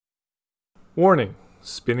Warning: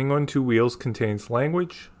 Spinning on Two Wheels contains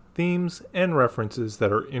language, themes, and references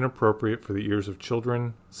that are inappropriate for the ears of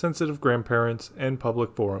children, sensitive grandparents, and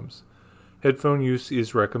public forums. Headphone use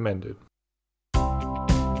is recommended.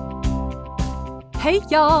 Hey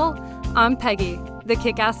y'all! I'm Peggy, the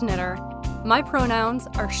kick-ass knitter. My pronouns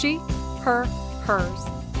are she, her, hers.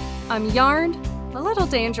 I'm yarned, a little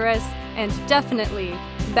dangerous, and definitely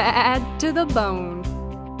bad to the bone.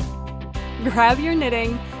 Grab your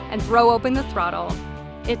knitting and throw open the throttle.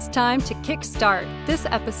 It's time to kickstart this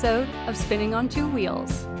episode of Spinning on Two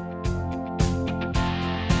Wheels.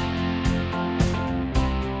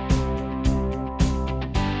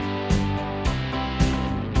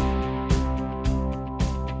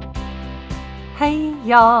 Hey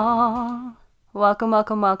y'all!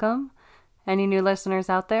 Welcome. Any new listeners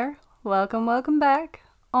out there? Welcome back.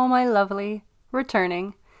 All my lovely,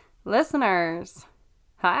 returning listeners.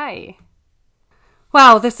 Hi.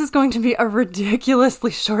 Wow, this is going to be a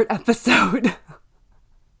ridiculously short episode.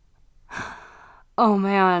 Oh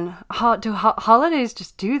man, do holidays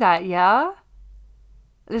just do that, yeah?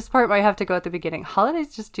 This part might have to go at the beginning.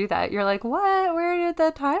 Holidays just do that. You're like, what? Where did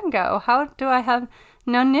the time go? How do I have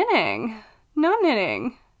no knitting? No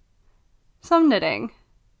knitting. Some knitting.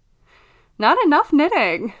 Not enough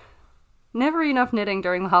knitting. Never enough knitting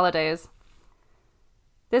during the holidays.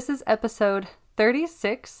 This is episode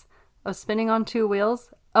 36 of Spinning on Two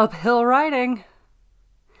Wheels, Uphill Riding.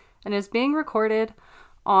 And is being recorded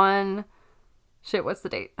on... what's the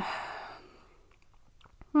date?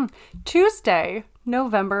 Tuesday,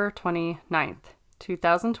 November 29th,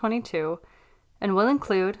 2022. And will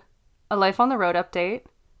include a Life on the Road update,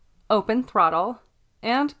 open throttle,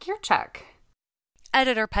 and gear check.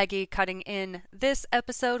 Editor Peggy cutting in this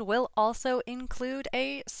episode will also include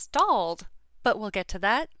a stalled, but we'll get to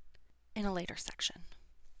that in a later section.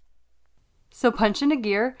 So punch into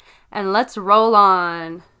gear and let's roll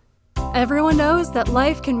on. Everyone knows that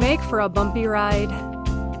life can make for a bumpy ride.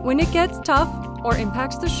 When it gets tough or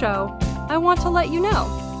impacts the show, I want to let you know.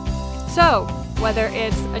 So, whether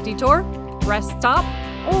it's a detour, rest stop,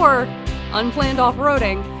 or unplanned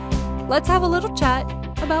off-roading, let's have a little chat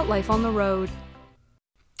about life on the road.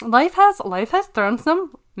 Life has thrown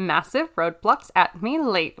some massive roadblocks at me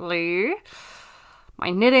lately. My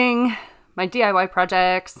knitting, my DIY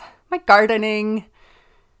projects, my gardening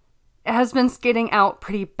has been skidding out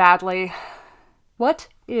pretty badly. What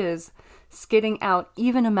is skidding out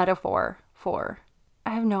even a metaphor for?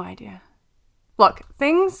 I have no idea. Look,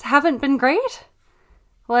 things haven't been great.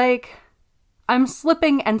 Like, I'm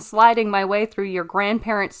slipping and sliding my way through your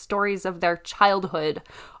grandparents' stories of their childhood.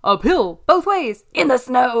 Uphill, both ways, in the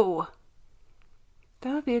snow.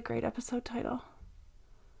 That would be a great episode title.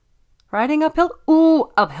 Riding uphill? Ooh,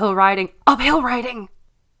 uphill riding. Uphill riding!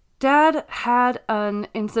 Dad had an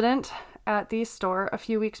incident at the store a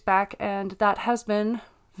few weeks back, and that has been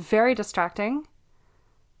very distracting.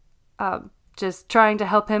 Just trying to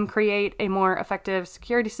help him create a more effective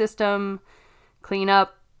security system, clean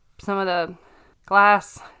up some of the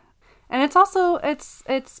glass. And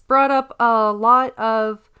it's brought up a lot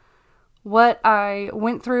of what I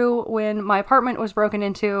went through when my apartment was broken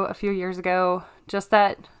into a few years ago. Just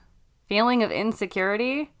that feeling of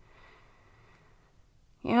insecurity.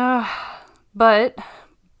 Yeah, but,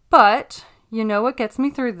 you know what gets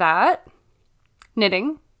me through that?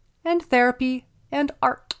 Knitting, and therapy, and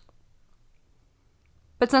art.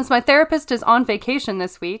 But since my therapist is on vacation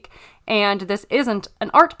this week, and this isn't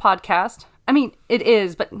an art podcast, I mean, it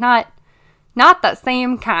is, but not the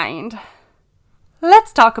same kind.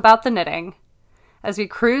 Let's talk about the knitting, as we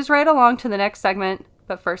cruise right along to the next segment,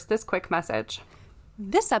 but first this quick message.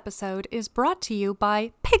 This episode is brought to you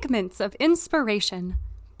by Pigments of Inspiration.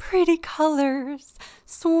 Pretty colors,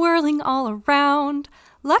 swirling all around,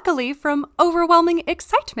 luckily from overwhelming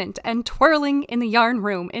excitement and twirling in the yarn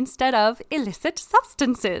room instead of illicit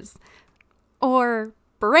substances. Or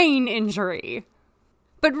brain injury.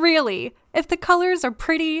 But really, if the colors are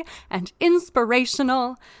pretty and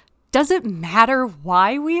inspirational, does it matter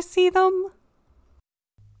why we see them?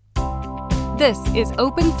 This is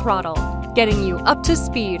Open Throttle, getting you up to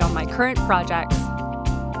speed on my current projects.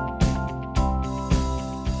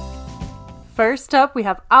 First up, we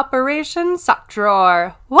have Operation Sock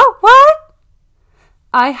Drawer. What?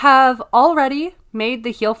 I have already made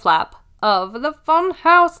the heel flap of the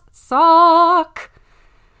Funhouse sock.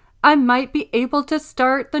 I might be able to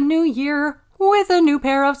start the new year with a new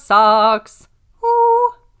pair of socks.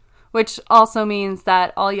 Ooh. Which also means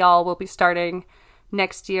that all y'all will be starting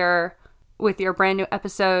next year with your brand new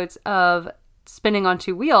episodes of Spinning on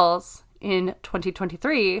Two Wheels in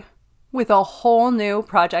 2023 with a whole new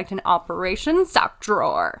project in Operation Sock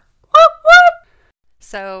Drawer. What?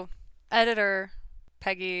 So, editor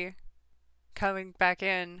Peggy coming back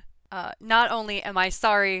in. Not only am I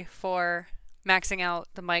sorry for maxing out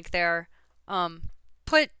the mic there,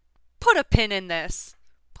 put a pin in this.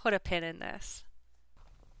 Put a pin in this.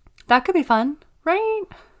 That could be fun, right?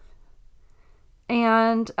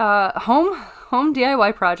 And home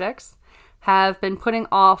DIY projects have been putting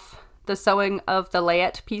off the sewing of the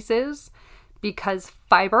layette pieces because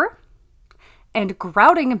fiber and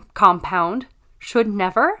grouting compound should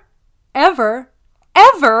never, ever,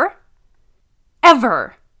 ever,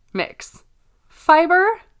 ever mix.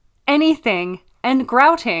 Fiber, anything, and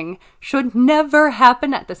grouting should never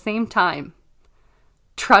happen at the same time.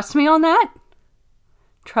 Trust me on that?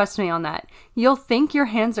 Trust me on that. You'll think your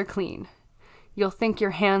hands are clean. You'll think your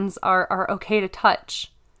hands are okay to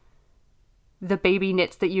touch the baby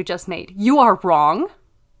knits that you just made. You are wrong.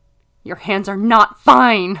 Your hands are not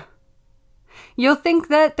fine. You'll think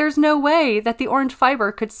that there's no way that the orange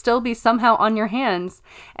fiber could still be somehow on your hands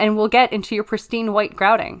and will get into your pristine white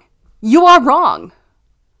grouting. You are wrong.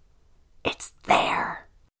 It's there.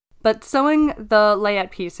 But sewing the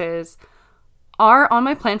layette pieces are on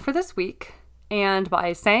my plan for this week. And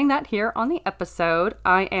by saying that here on the episode,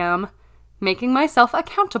 I am making myself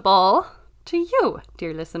accountable to you,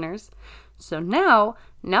 dear listeners. So now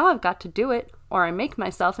I've got to do it, or I make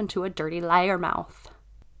myself into a dirty liar mouth.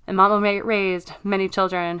 And Mama raised many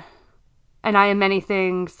children, and I am many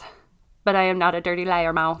things, but I am not a dirty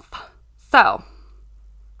liar mouth. So,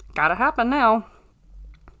 gotta happen now.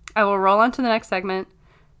 I will roll on to the next segment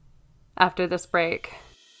after this break.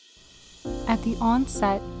 At the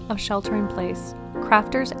onset of shelter in place,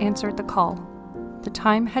 crafters answered the call. The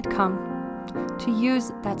time had come to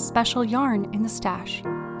use that special yarn in the stash,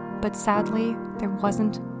 but sadly, there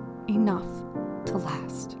wasn't enough to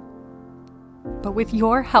last. But with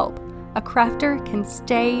your help, a crafter can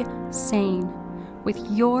stay sane. With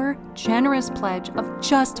your generous pledge of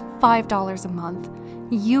just $5 a month,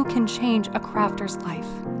 you can change a crafter's life.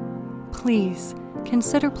 Please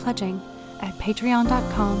consider pledging at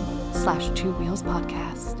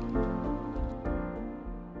patreon.com/twowheelspodcast.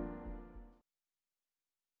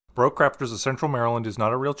 Broke Crafters of Central Maryland is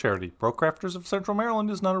not a real charity. Broke Crafters of Central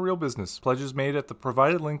Maryland is not a real business. Pledges made at the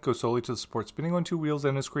provided link go solely to support Spinning on Two Wheels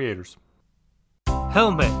and its creators.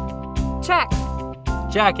 Helmet. Check.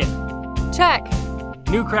 Jacket. Check.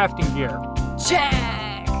 New crafting gear.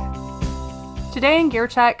 Check. Today in Gear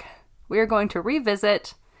Check, we are going to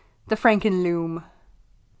revisit the Frankenloom.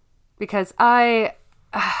 Because I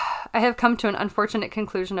have come to an unfortunate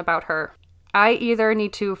conclusion about her. I either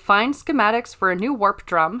need to find schematics for a new warp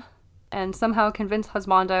drum and somehow convince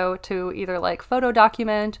Husbando to either photo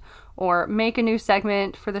document or make a new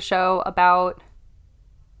segment for the show about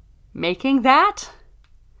making that,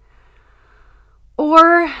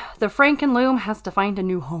 or the Frankenloom has to find a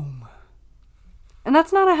new home. And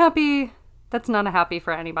that's not a happy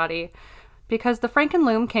for anybody, because the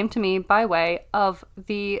Frankenloom came to me by way of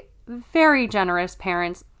the very generous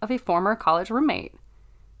parents of a former college roommate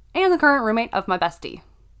and the current roommate of my bestie.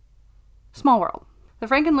 Small world. The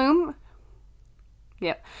Frankenloom,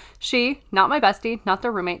 yep. She, not my bestie, not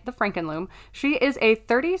the roommate, the Frankenloom. She is a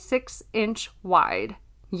 36-inch wide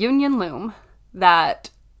union loom that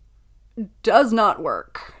does not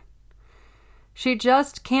work. She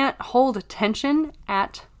just can't hold tension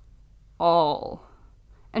at all.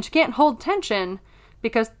 And she can't hold tension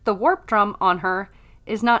because the warp drum on her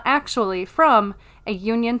is not actually from a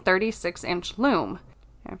Union 36-inch loom.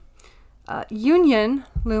 Union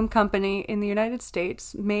Loom Company in the United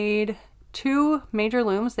States made two major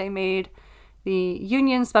looms. They made the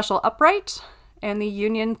Union Special Upright and the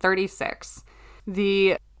Union 36.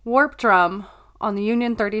 The warp drum on the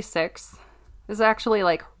Union 36 is actually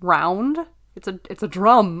round. It's a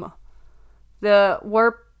drum. The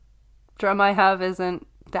warp drum I have isn't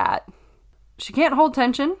that. She can't hold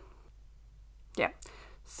tension. Yeah.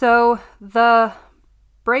 So the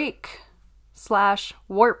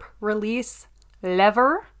brake/warp release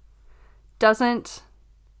lever doesn't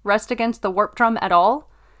rest against the warp drum at all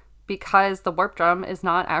because the warp drum is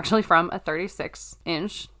not actually from a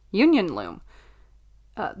 36-inch union loom.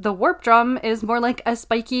 The warp drum is more like a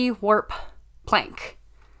spiky warp plank.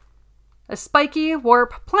 A spiky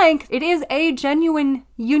warp plank. It is a genuine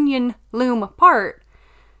union loom part,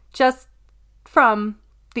 just from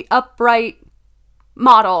the upright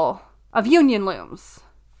model of union looms,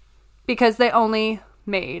 because they only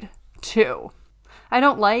made two. I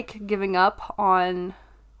don't like giving up on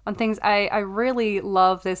things. I really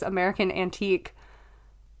love this American antique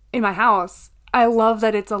in my house. I love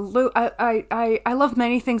that it's a loom. I love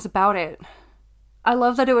many things about it. I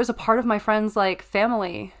love that it was a part of my friend's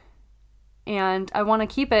family. and I want to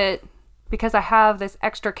keep it because I have this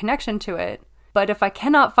extra connection to it. But if I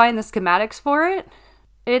cannot find the schematics for it,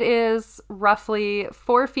 it is roughly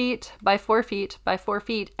 4 feet by 4 feet by 4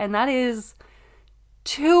 feet, and that is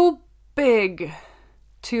too big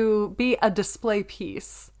to be a display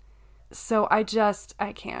piece. So I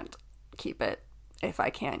can't keep it if I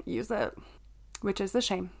can't use it, which is a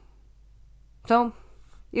shame. So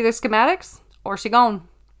either schematics or she gone.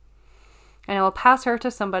 And I will pass her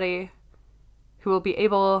to somebody who will be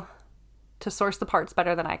able to source the parts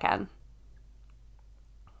better than I can.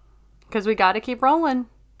 Because we got to keep rolling.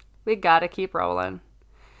 We got to keep rolling.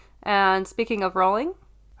 And speaking of rolling...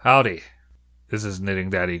 Howdy. This is Knitting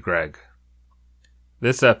Daddy Greg.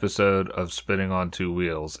 This episode of Spinning on Two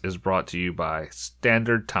Wheels is brought to you by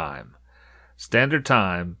Standard Time. Standard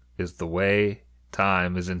Time is the way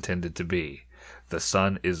time is intended to be. The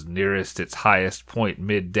sun is nearest its highest point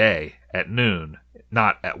midday at noon,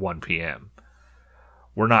 not at 1 p.m.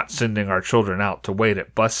 We're not sending our children out to wait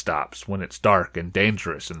at bus stops when it's dark and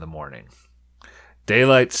dangerous in the morning.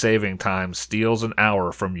 Daylight saving time steals an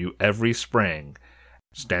hour from you every spring.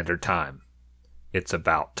 Standard Time. It's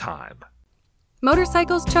about time.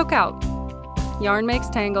 Motorcycles choke out. Yarn makes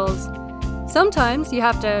tangles. Sometimes you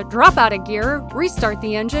have to drop out of gear, restart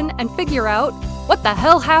the engine, and figure out what the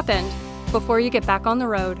hell happened before you get back on the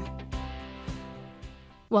road.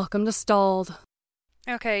 Welcome to Stalled.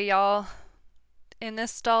 Okay, y'all. In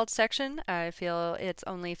this stalled section, I feel it's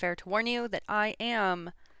only fair to warn you that I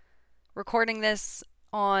am recording this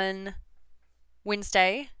on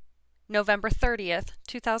Wednesday, November 30th,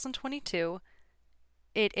 2022.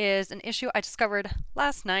 It is an issue I discovered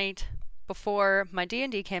last night before my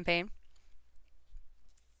D&D campaign.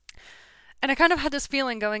 And I kind of had this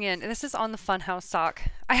feeling going in. This is on the Funhouse sock.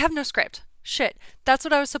 I have no script. Shit. That's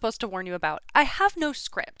what I was supposed to warn you about. I have no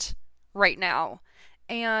script right now.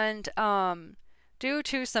 And, due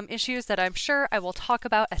to some issues that I'm sure I will talk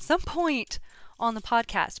about at some point on the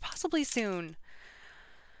podcast, possibly soon,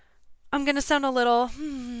 I'm going to sound a little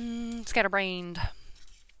scatterbrained.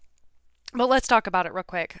 But let's talk about it real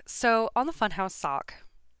quick. So, on the Funhouse sock,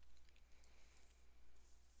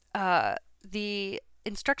 the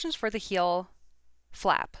instructions for the heel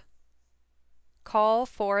flap call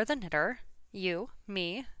for the knitter, you,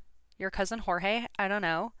 me, your cousin Jorge, I don't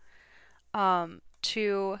know,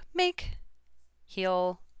 to make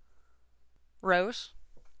heel rows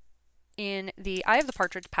in the Eye of the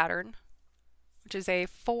Partridge pattern, which is a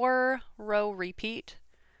 4-row repeat.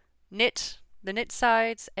 Knit the knit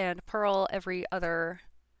sides and purl every other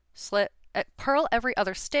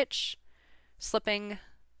stitch, slipping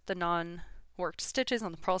the non-worked stitches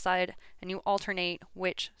on the purl side, and you alternate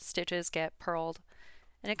which stitches get purled.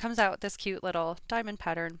 And it comes out with this cute little diamond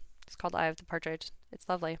pattern. It's called Eye of the Partridge. It's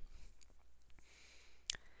lovely.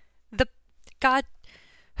 I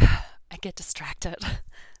get distracted.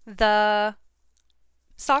 The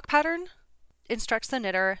sock pattern instructs the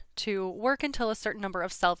knitter to work until a certain number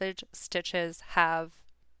of selvage stitches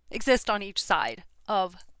exist on each side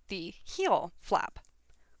of the heel flap.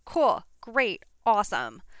 Cool, great,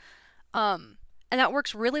 awesome. And that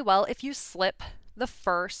works really well if you slip the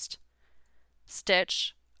first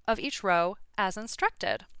stitch of each row as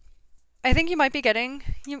instructed. I think you might be getting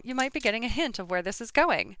a hint of where this is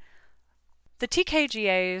going. The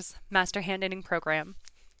TKGA's Master Hand Knitting program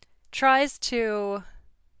tries to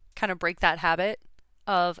kind of break that habit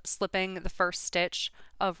of slipping the first stitch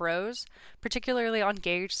of rows, particularly on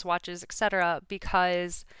gauge swatches, etc.,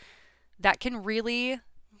 because that can really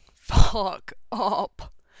fuck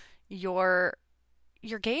up your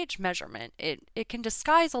gauge measurement. It can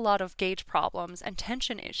disguise a lot of gauge problems and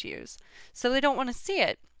tension issues, so they don't want to see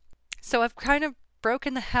it. So I've kind of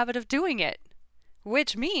broken the habit of doing it,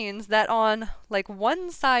 which means that on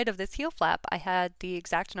one side of this heel flap, I had the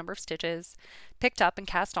exact number of stitches picked up and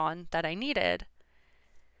cast on that I needed,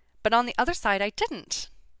 but on the other side I didn't.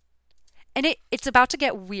 And it's about to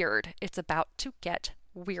get weird. It's about to get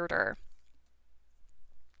weirder.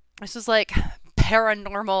 This is like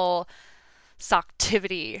paranormal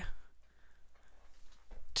socktivity.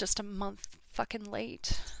 Just a month fucking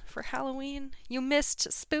late for Halloween. You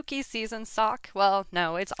missed spooky season, sock. Well,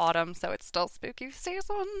 no, it's autumn, so it's still spooky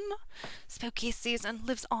season. Spooky season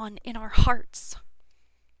lives on in our hearts.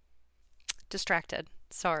 Distracted.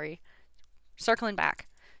 Sorry. Circling back.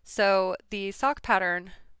 So the sock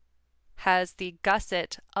pattern has the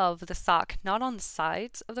gusset of the sock not on the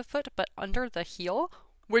sides of the foot, but under the heel,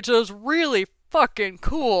 which is really fucking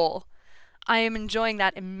cool. I am enjoying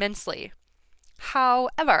that immensely.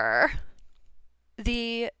 However,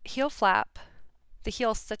 the heel flap the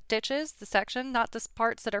heel stitches, the section, not the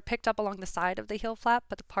parts that are picked up along the side of the heel flap,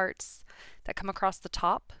 but the parts that come across the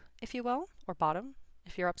top, if you will, or bottom,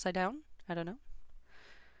 if you're upside down. I don't know.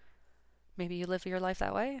 Maybe you live your life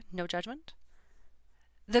that way. No judgment.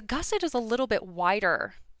 The gusset is a little bit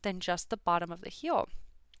wider than just the bottom of the heel.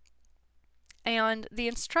 And the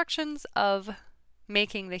instructions of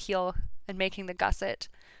making the heel and making the gusset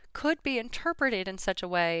could be interpreted in such a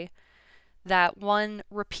way that one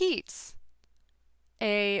repeats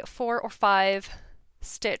a 4 or 5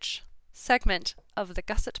 stitch segment of the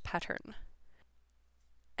gusset pattern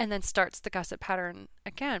and then starts the gusset pattern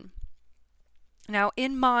again. Now,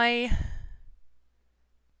 in my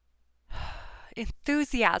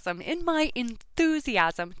enthusiasm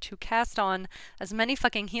to cast on as many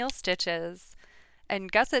fucking heel stitches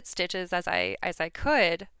and gusset stitches as I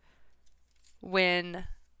could, when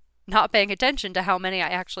not paying attention to how many I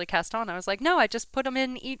actually cast on, I was like, no, I just put them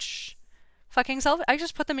in each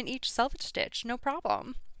selvage stitch, no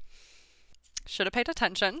problem. Should have paid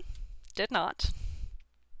attention. Did not.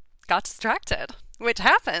 Got distracted, which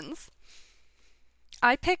happens.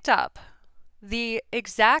 I picked up the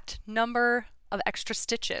exact number of extra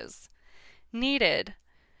stitches needed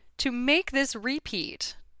to make this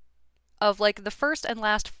repeat of like the first and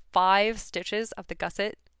last 5 stitches of the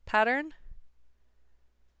gusset pattern.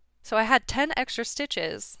 So I had 10 extra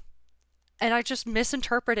stitches and I just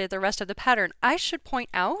misinterpreted the rest of the pattern. I should point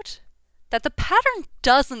out that the pattern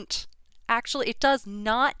does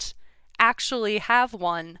not actually have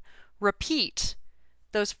one repeat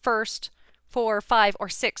those first 4, 5, or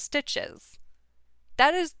 6 stitches.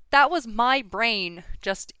 That was my brain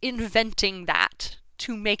just inventing that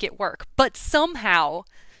to make it work. But somehow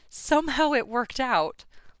it worked out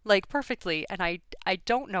like perfectly, and I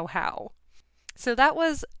don't know how. So that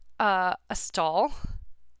was a stall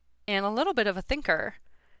and a little bit of a thinker.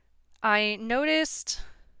 I noticed,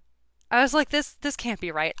 I was like, this can't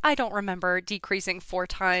be right. I don't remember decreasing 4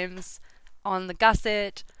 times on the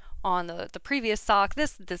gusset, on the previous sock.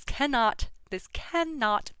 This cannot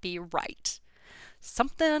be right.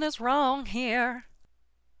 Something is wrong here.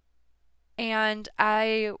 And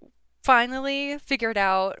I finally figured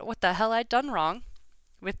out what the hell I'd done wrong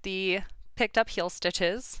with the picked up heel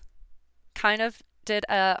stitches. Kind of did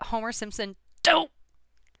a Homer Simpson dope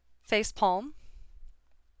face palm.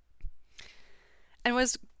 And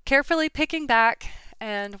was carefully picking back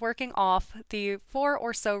and working off the 4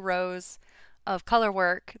 or so rows of color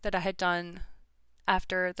work that I had done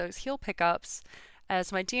after those heel pickups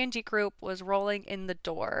as my D&D group was rolling in the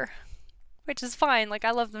door, which is fine. Like,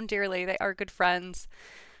 I love them dearly. They are good friends.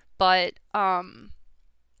 But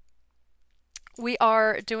we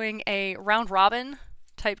are doing a round robin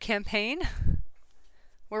type campaign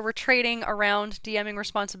where we're trading around DMing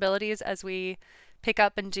responsibilities as we pick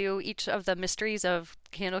up and do each of the mysteries of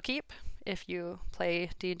Candlekeep if you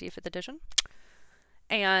play D&D 5th edition.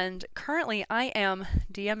 And currently I am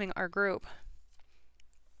DMing our group.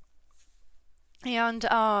 And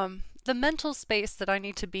the mental space that I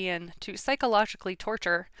need to be in to psychologically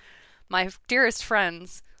torture my dearest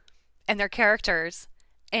friends and their characters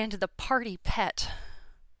and the party pet,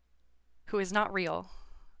 who is not real.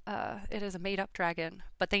 It is a made-up dragon,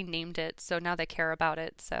 but they named it, so now they care about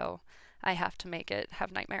it, so I have to make it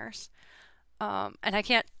have nightmares. And I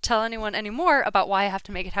can't tell anyone anymore about why I have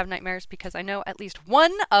to make it have nightmares, because I know at least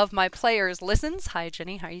one of my players listens. Hi,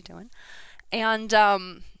 Jenny, how you doing? And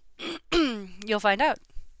you'll find out.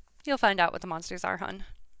 You'll find out what the monsters are, hun.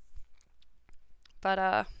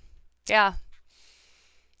 But, yeah.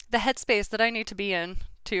 The headspace that I need to be in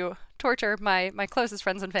to torture my closest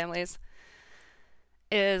friends and families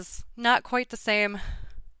is not quite the same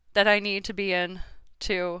that I need to be in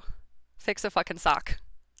to fix a fucking sock.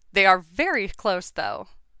 They are very close, though.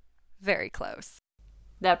 Very close.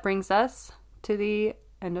 That brings us to the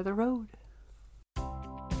end of the road.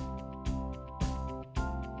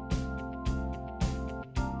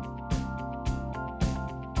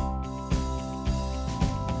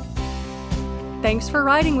 Thanks for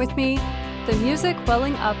riding with me. The music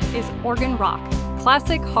welling up is Organ Rock,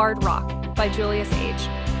 classic hard rock by Julius H.,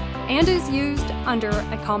 and is used under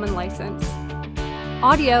a common license.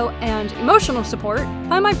 Audio and emotional support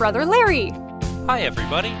by my brother Larry. Hi,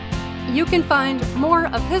 everybody. You can find more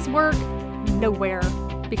of his work nowhere,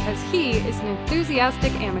 because he is an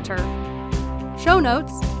enthusiastic amateur. Show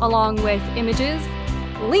notes, along with images,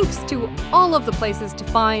 links to all of the places to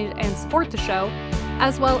find and support the show,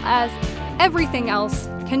 as well as everything else,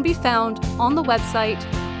 can be found on the website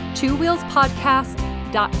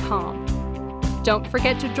twowheelspodcast.com. Don't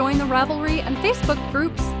forget to join the Ravelry and Facebook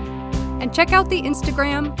groups, and check out the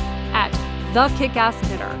Instagram at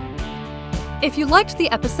TheKickassKnitter. If you liked the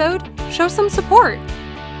episode, show some support.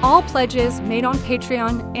 All pledges made on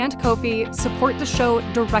Patreon and Ko-fi support the show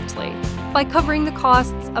directly by covering the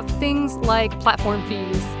costs of things like platform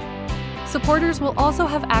fees. Supporters will also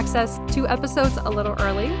have access to episodes a little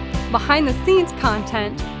early, behind-the-scenes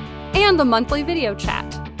content, and the monthly video chat.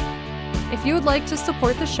 If you would like to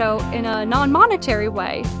support the show in a non-monetary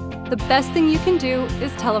way, the best thing you can do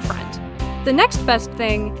is tell a friend. The next best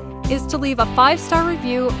thing is to leave a 5-star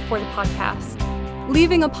review for the podcast.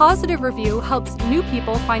 Leaving a positive review helps new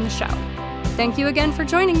people find the show. Thank you again for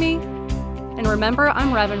joining me. And remember,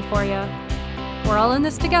 I'm revving for you. We're all in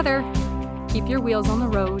this together. Keep your wheels on the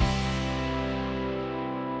road.